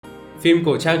Phim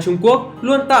cổ trang Trung Quốc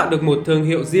luôn tạo được một thương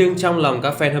hiệu riêng trong lòng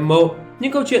các fan hâm mộ.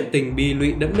 Những câu chuyện tình bi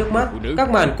lụy đẫm nước mắt,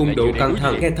 các màn cung đấu căng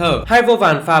thẳng nghẹt thở hay vô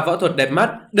vàn pha võ thuật đẹp mắt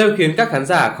đều khiến các khán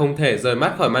giả không thể rời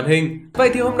mắt khỏi màn hình. Vậy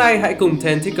thì hôm nay hãy cùng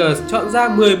Ten Tickers chọn ra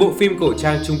 10 bộ phim cổ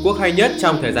trang Trung Quốc hay nhất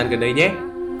trong thời gian gần đây nhé!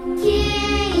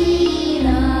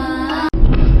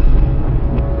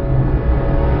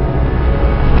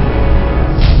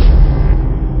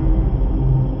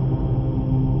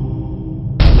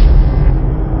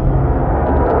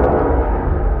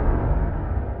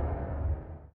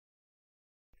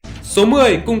 Số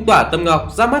 10. Cung tỏa Tâm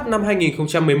Ngọc ra mắt năm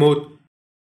 2011.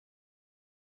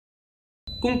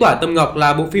 Cung tỏa Tâm Ngọc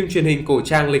là bộ phim truyền hình cổ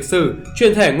trang lịch sử,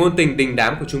 truyền thể ngôn tình đình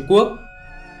đám của Trung Quốc.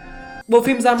 Bộ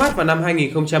phim ra mắt vào năm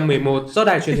 2011 do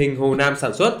đài truyền hình Hồ Nam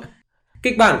sản xuất.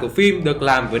 Kịch bản của phim được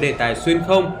làm với đề tài xuyên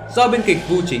không do biên kịch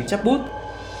Vu Chính chắp bút.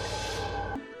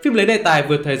 Phim lấy đề tài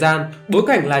vượt thời gian, bối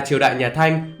cảnh là triều đại nhà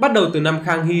Thanh, bắt đầu từ năm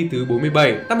Khang Hy thứ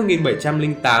 47 năm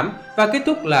 1708 và kết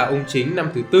thúc là Ung Chính năm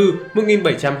thứ tư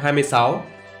 1726.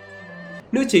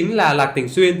 Nữ chính là Lạc Tình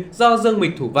Xuyên do Dương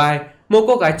Mịch thủ vai, một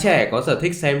cô gái trẻ có sở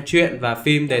thích xem truyện và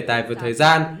phim đề tài vượt thời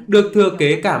gian, được thừa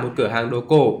kế cả một cửa hàng đồ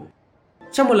cổ.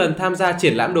 Trong một lần tham gia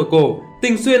triển lãm đồ cổ,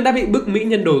 Tình Xuyên đã bị bức mỹ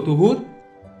nhân đồ thu hút.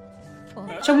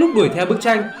 Trong lúc đuổi theo bức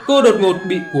tranh, cô đột ngột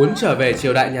bị cuốn trở về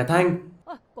triều đại nhà Thanh.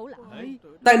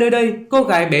 Tại nơi đây, cô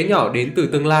gái bé nhỏ đến từ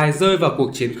tương lai rơi vào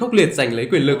cuộc chiến khốc liệt giành lấy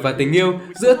quyền lực và tình yêu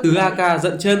giữa Tứ A Ca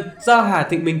Giận Chân do Hà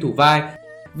Thịnh Minh thủ vai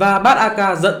và Bát A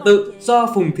Ca Giận Tự do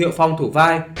Phùng Thiệu Phong thủ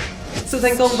vai. Sự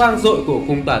thành công vang dội của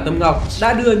Cung tỏa Tâm Ngọc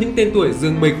đã đưa những tên tuổi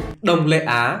Dương Mịch, Đồng Lệ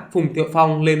Á, Phùng Thiệu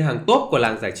Phong lên hàng top của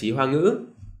làng giải trí Hoa ngữ.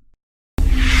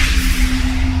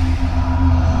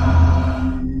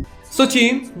 Số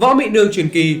 9. Võ Mị Nương truyền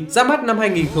kỳ ra mắt năm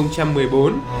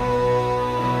 2014.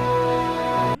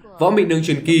 Võ Mị Nương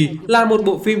truyền kỳ là một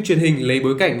bộ phim truyền hình lấy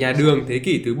bối cảnh nhà Đường thế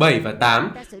kỷ thứ 7 và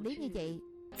 8.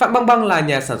 Phạm Băng Băng là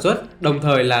nhà sản xuất, đồng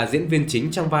thời là diễn viên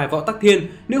chính trong vai Võ Tắc Thiên,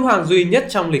 nữ hoàng duy nhất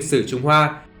trong lịch sử Trung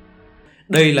Hoa.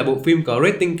 Đây là bộ phim có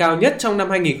rating cao nhất trong năm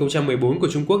 2014 của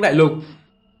Trung Quốc đại lục.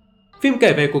 Phim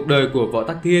kể về cuộc đời của Võ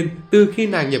Tắc Thiên từ khi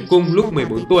nàng nhập cung lúc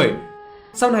 14 tuổi.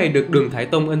 Sau này được Đường Thái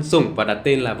Tông ân sủng và đặt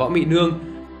tên là Võ Mị Nương.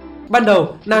 Ban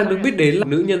đầu, nàng được biết đến là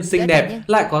nữ nhân xinh đẹp,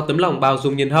 lại có tấm lòng bao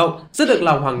dung nhân hậu, rất được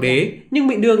lòng hoàng đế, nhưng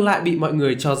Mị Nương lại bị mọi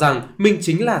người cho rằng mình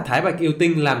chính là Thái Bạch yêu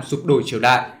tinh làm sụp đổ triều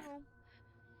đại.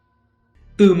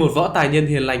 Từ một võ tài nhân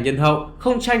hiền lành nhân hậu,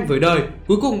 không tranh với đời,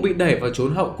 cuối cùng bị đẩy vào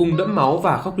chốn hậu cung đẫm máu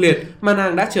và khốc liệt mà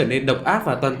nàng đã trở nên độc ác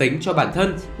và toan tính cho bản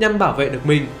thân nhằm bảo vệ được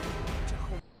mình.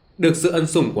 Được sự ân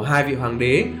sủng của hai vị hoàng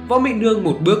đế, Võ Mị Nương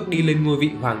một bước đi lên ngôi vị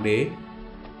hoàng đế.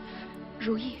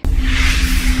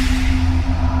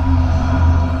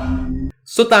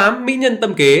 Số 8. Mỹ Nhân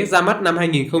Tâm Kế ra mắt năm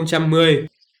 2010.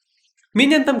 Mỹ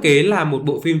Nhân Tâm Kế là một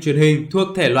bộ phim truyền hình thuộc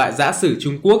thể loại dã sử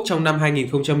Trung Quốc trong năm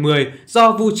 2010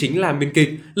 do Vu Chính làm biên kịch,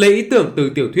 lấy ý tưởng từ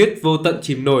tiểu thuyết Vô tận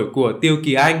chìm nổi của Tiêu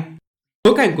Kỳ Anh.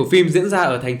 Bối cảnh của phim diễn ra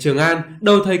ở thành Trường An,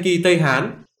 đầu thời kỳ Tây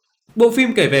Hán. Bộ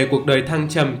phim kể về cuộc đời thăng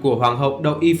trầm của Hoàng hậu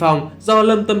Đậu Y Phong do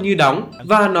Lâm Tâm Như đóng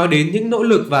và nói đến những nỗ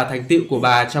lực và thành tựu của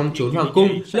bà trong chốn hoàng cung,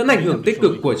 lẫn ảnh hưởng tích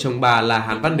cực của chồng bà là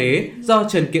Hán Văn Đế do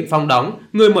Trần Kiện Phong đóng,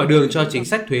 người mở đường cho chính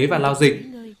sách thuế và lao dịch.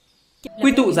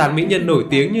 Quy tụ dàn mỹ nhân nổi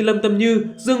tiếng như Lâm Tâm Như,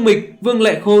 Dương Mịch, Vương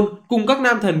Lệ Khôn cùng các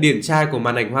nam thần điển trai của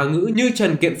màn ảnh Hoa ngữ như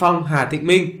Trần Kiện Phong, Hà Thịnh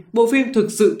Minh, bộ phim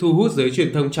thực sự thu hút giới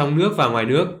truyền thông trong nước và ngoài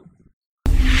nước.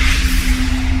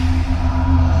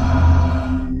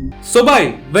 Số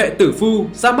 7. Vệ Tử Phu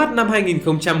ra mắt năm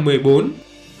 2014.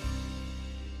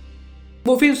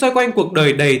 Bộ phim xoay quanh cuộc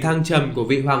đời đầy thăng trầm của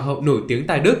vị hoàng hậu nổi tiếng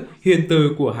tài đức, hiền từ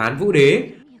của Hán Vũ Đế.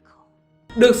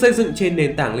 Được xây dựng trên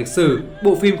nền tảng lịch sử,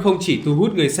 bộ phim không chỉ thu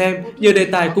hút người xem nhờ đề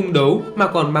tài cung đấu mà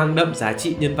còn mang đậm giá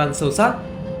trị nhân văn sâu sắc.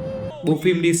 Bộ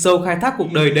phim đi sâu khai thác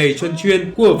cuộc đời đầy truân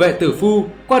chuyên của Vệ Tử Phu,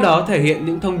 qua đó thể hiện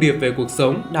những thông điệp về cuộc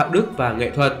sống, đạo đức và nghệ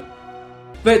thuật.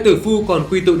 Vệ Tử Phu còn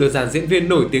quy tụ được dàn diễn viên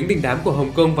nổi tiếng đình đám của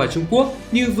Hồng Kông và Trung Quốc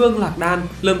như Vương Lạc Đan,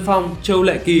 Lâm Phong, Châu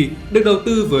Lệ Kỳ, được đầu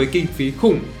tư với kinh phí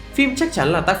khủng. Phim chắc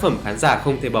chắn là tác phẩm khán giả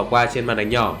không thể bỏ qua trên màn ảnh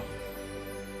nhỏ.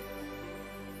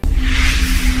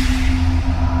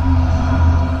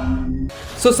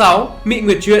 Số 6. Mị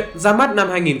Nguyệt Truyện ra mắt năm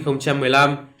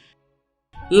 2015.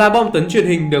 Là bom tấn truyền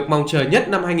hình được mong chờ nhất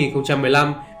năm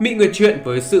 2015, Mị Nguyệt Truyện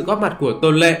với sự góp mặt của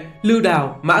Tôn Lệ, Lưu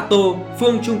Đào, Mã Tô,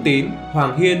 Phương Trung Tín,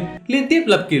 Hoàng Hiên liên tiếp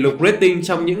lập kỷ lục rating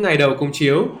trong những ngày đầu công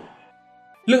chiếu.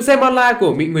 Lượng xem online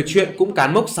của Mị Nguyệt Truyện cũng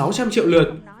cán mốc 600 triệu lượt,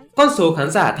 con số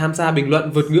khán giả tham gia bình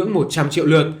luận vượt ngưỡng 100 triệu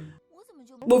lượt.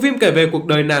 Bộ phim kể về cuộc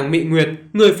đời nàng Mị Nguyệt,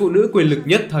 người phụ nữ quyền lực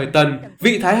nhất thời Tần,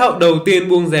 vị thái hậu đầu tiên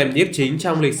buông rèm nhiếp chính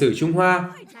trong lịch sử Trung Hoa.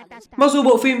 Mặc dù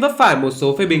bộ phim vấp phải một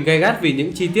số phê bình gay gắt vì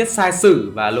những chi tiết sai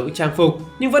sử và lỗi trang phục,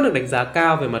 nhưng vẫn được đánh giá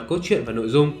cao về mặt cốt truyện và nội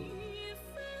dung.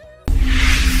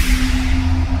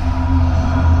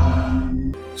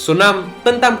 Số 5.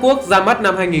 Tân Tam Quốc ra mắt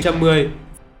năm 2010.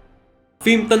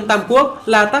 Phim Tân Tam Quốc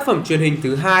là tác phẩm truyền hình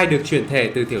thứ hai được chuyển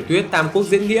thể từ tiểu thuyết Tam Quốc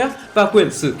diễn nghĩa và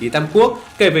quyển sử ký Tam Quốc,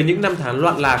 kể về những năm tháng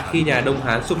loạn lạc khi nhà Đông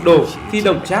Hán sụp đổ, khi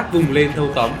Đổng Trác vùng lên thâu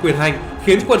tóm quyền hành,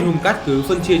 khiến quần hùng cát cứ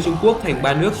phân chia Trung Quốc thành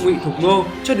ba nước Ngụy, Thục, Ngô,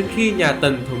 cho đến khi nhà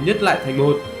Tần thống nhất lại thành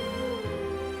một.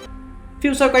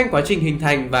 Phim xoay quanh quá trình hình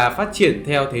thành và phát triển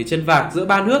theo thế chân vạc giữa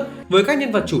ba nước với các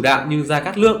nhân vật chủ đạo như Gia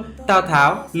Cát Lượng, Tào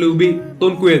Tháo, Lưu Bị,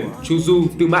 Tôn Quyền, Chu Du,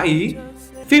 Tư Mã Ý.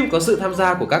 Phim có sự tham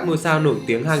gia của các ngôi sao nổi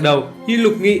tiếng hàng đầu như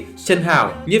Lục Nghị, Trần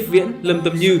Hảo, Nhiếp Viễn, Lâm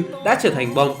Tâm Như đã trở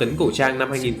thành bom tấn cổ trang năm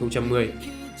 2010.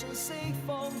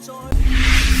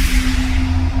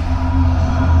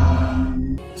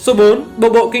 Số 4.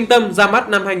 Bộ Kinh Tâm ra mắt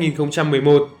năm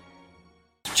 2011.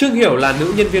 Trương Hiểu là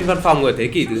nữ nhân viên văn phòng ở thế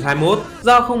kỷ thứ 21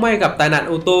 do không may gặp tai nạn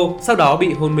ô tô, sau đó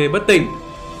bị hôn mê bất tỉnh.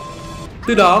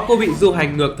 Từ đó cô bị du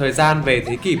hành ngược thời gian về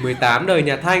thế kỷ 18 đời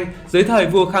nhà Thanh dưới thời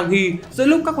vua Khang Hy, giữa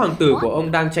lúc các hoàng tử của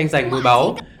ông đang tranh giành ngôi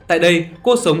báu. Tại đây,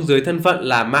 cô sống dưới thân phận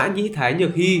là Mã Nhĩ Thái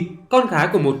Nhược Hy, con gái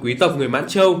của một quý tộc người Mãn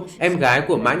Châu, em gái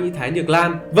của Mã Nhĩ Thái Nhược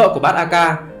Lan, vợ của Bát A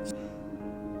Ca.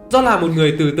 Do là một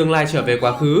người từ tương lai trở về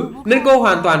quá khứ, nên cô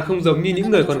hoàn toàn không giống như những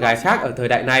người con gái khác ở thời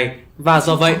đại này. Và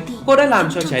do vậy, cô đã làm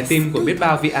cho trái tim của biết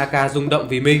bao vị A Ca rung động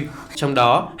vì mình. Trong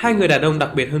đó, hai người đàn ông đặc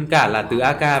biệt hơn cả là Từ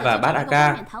A Ca và Bát A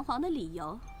Ca.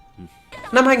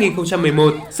 Năm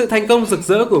 2011, sự thành công rực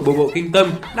rỡ của bộ Kinh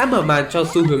Tâm đã mở màn cho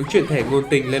xu hướng chuyển thể ngôn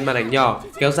tình lên màn ảnh nhỏ,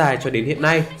 kéo dài cho đến hiện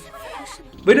nay.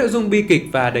 Với nội dung bi kịch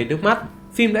và đầy nước mắt,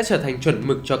 phim đã trở thành chuẩn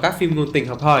mực cho các phim ngôn tình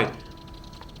học hỏi.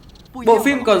 Bộ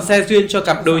phim còn xe duyên cho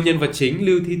cặp đôi nhân vật chính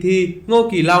Lưu Thi Thi, Ngô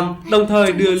Kỳ Long, đồng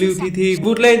thời đưa Lưu Thi Thi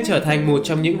vụt lên trở thành một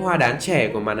trong những hoa đán trẻ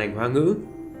của màn ảnh Hoa ngữ.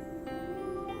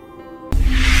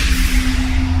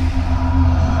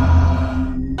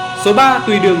 Số 3.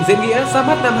 Tùy Đường Diễn Nghĩa ra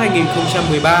mắt năm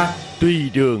 2013. Tùy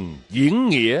Đường Diễn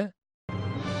Nghĩa.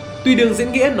 Tùy Đường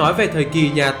Diễn Nghĩa nói về thời kỳ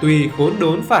nhà Tùy khốn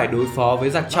đốn phải đối phó với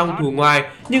giặc trong thù ngoài,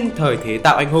 nhưng thời thế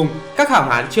tạo anh hùng, các hảo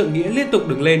hán trượng nghĩa liên tục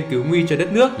đứng lên cứu nguy cho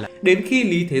đất nước, đến khi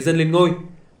Lý Thế Dân lên ngôi.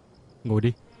 Ngồi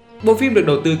đi. Bộ phim được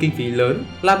đầu tư kinh phí lớn,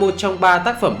 là một trong 3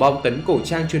 tác phẩm bom tấn cổ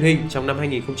trang truyền hình trong năm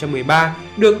 2013,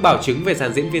 được bảo chứng về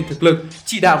dàn diễn viên thực lực,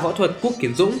 chỉ đạo võ thuật Quốc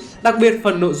Kiến Dũng, đặc biệt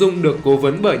phần nội dung được cố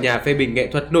vấn bởi nhà phê bình nghệ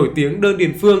thuật nổi tiếng Đơn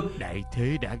Điền Phương. Đại thế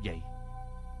đã vậy.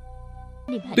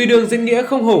 Tùy Đường Diễn Nghĩa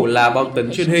không hổ là bom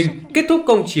tấn truyền hình, kết thúc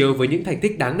công chiếu với những thành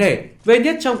tích đáng nể, về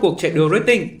nhất trong cuộc chạy đua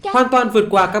rating, hoàn toàn vượt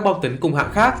qua các bom tấn cùng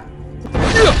hạng khác.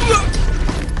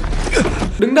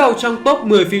 Đứng đầu trong top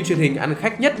 10 phim truyền hình ăn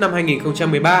khách nhất năm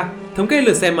 2013, thống kê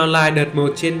lượt xem online đợt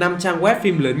 1 trên 5 trang web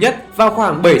phim lớn nhất vào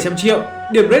khoảng 700 triệu,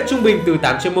 điểm rate trung bình từ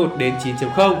 8.1 đến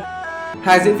 9.0.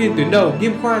 Hai diễn viên tuyến đầu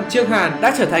Nghiêm Khoan, Trương Hàn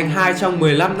đã trở thành 2 trong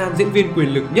 15 nam diễn viên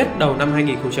quyền lực nhất đầu năm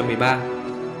 2013.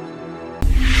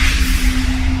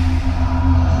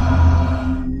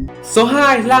 Số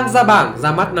 2. Lang Gia Bảng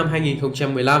ra mắt năm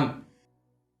 2015.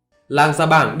 Lang Gia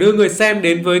Bảng đưa người xem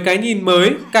đến với cái nhìn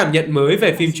mới, cảm nhận mới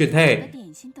về phim truyền thể.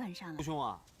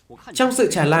 Trong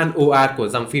sự tràn lan ồ ạt của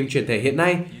dòng phim truyền thể hiện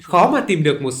nay, khó mà tìm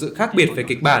được một sự khác biệt về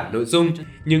kịch bản, nội dung,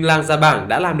 nhưng Lang Gia Bảng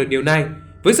đã làm được điều này.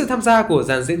 Với sự tham gia của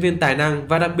dàn diễn viên tài năng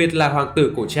và đặc biệt là hoàng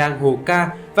tử cổ trang Hồ Ca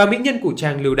và mỹ nhân cổ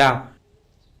trang Lưu Đào.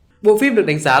 Bộ phim được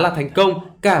đánh giá là thành công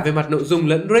cả về mặt nội dung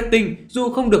lẫn rating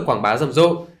dù không được quảng bá rầm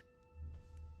rộ.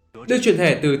 Được chuyển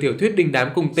thể từ tiểu thuyết đình đám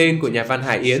cùng tên của nhà văn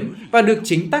Hải Yến và được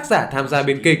chính tác giả tham gia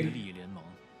biên kịch.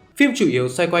 Phim chủ yếu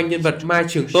xoay quanh nhân vật Mai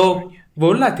Trường Tô,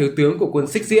 vốn là thiếu tướng của quân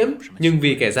Xích Diễm, nhưng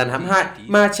vì kẻ gian hãm hại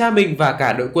mà cha mình và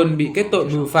cả đội quân bị kết tội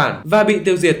mưu phản và bị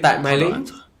tiêu diệt tại Mai Lĩnh.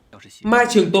 Mai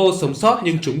Trường Tô sống sót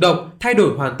nhưng trúng độc, thay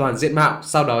đổi hoàn toàn diện mạo,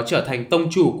 sau đó trở thành tông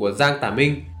chủ của Giang Tả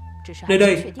Minh. Nơi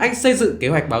đây, anh xây dựng kế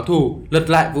hoạch báo thù, lật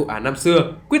lại vụ án năm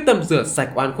xưa, quyết tâm rửa sạch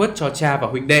oan khuất cho cha và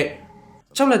huynh đệ.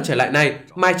 Trong lần trở lại này,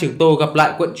 Mai Trường Tô gặp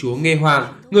lại quận chúa Nghê Hoàng,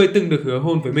 người từng được hứa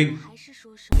hôn với mình.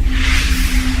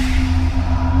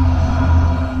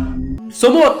 Số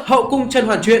 1. Hậu cung甄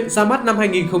嬛Truyện ra mắt năm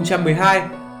 2012.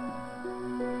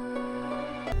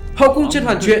 Hậu cung甄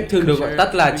嬛Truyện, thường được gọi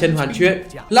tắt là甄嬛Truyện,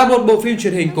 là một bộ phim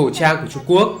truyền hình cổ trang của Trung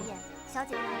Quốc.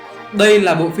 Đây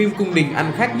là bộ phim cung đình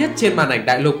ăn khách nhất trên màn ảnh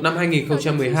đại lục năm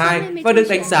 2012 và được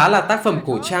đánh giá là tác phẩm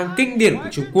cổ trang kinh điển của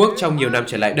Trung Quốc trong nhiều năm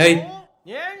trở lại đây.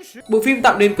 Bộ phim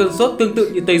tạo nên cơn sốt tương tự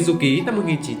như Tây Du Ký năm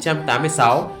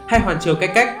 1986 hay Hoàn Châu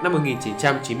Cách Cách năm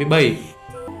 1997.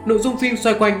 Nội dung phim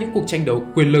xoay quanh những cuộc tranh đấu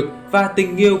quyền lực và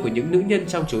tình yêu của những nữ nhân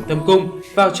trong chốn thâm cung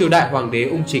vào triều đại hoàng đế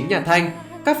ung chính nhà Thanh.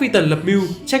 Các phi tần lập mưu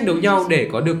tranh đấu nhau để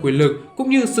có được quyền lực cũng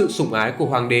như sự sủng ái của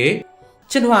hoàng đế.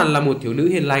甄嬛là một thiếu nữ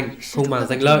hiền lành, không màng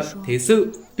danh lợi, thế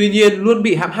sự, tuy nhiên luôn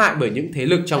bị hãm hại bởi những thế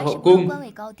lực trong hậu cung.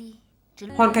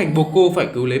 Hoàn cảnh buộc cô phải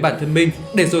cứu lấy bản thân mình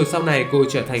để rồi sau này cô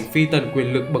trở thành phi tần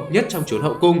quyền lực bậc nhất trong chốn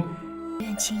hậu cung.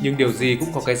 Nhưng điều gì cũng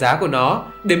có cái giá của nó.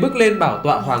 Để bước lên bảo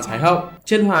tọa Hoàng Thái Hậu,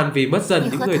 Chân Hoàn vì mất dần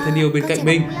những người thân yêu bên cạnh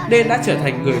mình nên đã trở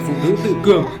thành người phụ nữ tự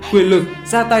cường, quyền lực,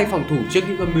 ra tay phòng thủ trước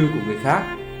những âm mưu của người khác.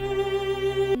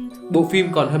 Bộ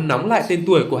phim còn hâm nóng lại tên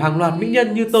tuổi của hàng loạt mỹ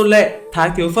nhân như Tôn Lệ, Thái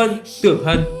Thiếu Phân, Tưởng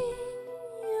Hân.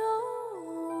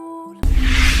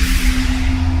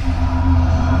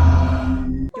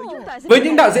 Với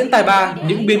những đạo diễn tài ba,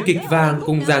 những biên kịch vàng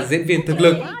cùng dàn diễn viên thực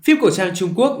lực, phim cổ trang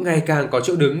Trung Quốc ngày càng có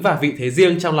chỗ đứng và vị thế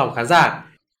riêng trong lòng khán giả.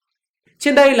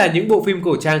 Trên đây là những bộ phim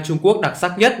cổ trang Trung Quốc đặc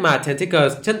sắc nhất mà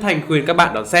Tentacles chân thành khuyên các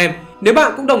bạn đón xem. Nếu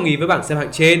bạn cũng đồng ý với bảng xếp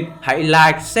hạng trên, hãy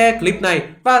like, share clip này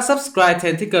và subscribe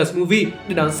Tentacles Movie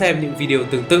để đón xem những video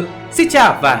tương tự. Xin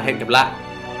chào và hẹn gặp lại!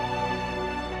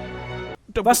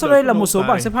 Và sau đây là một số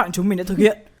bảng xếp hạng chúng mình đã thực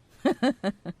hiện.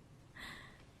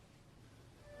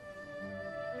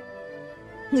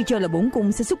 Ngươi cho là bổn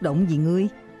cung sẽ xúc động vì ngươi?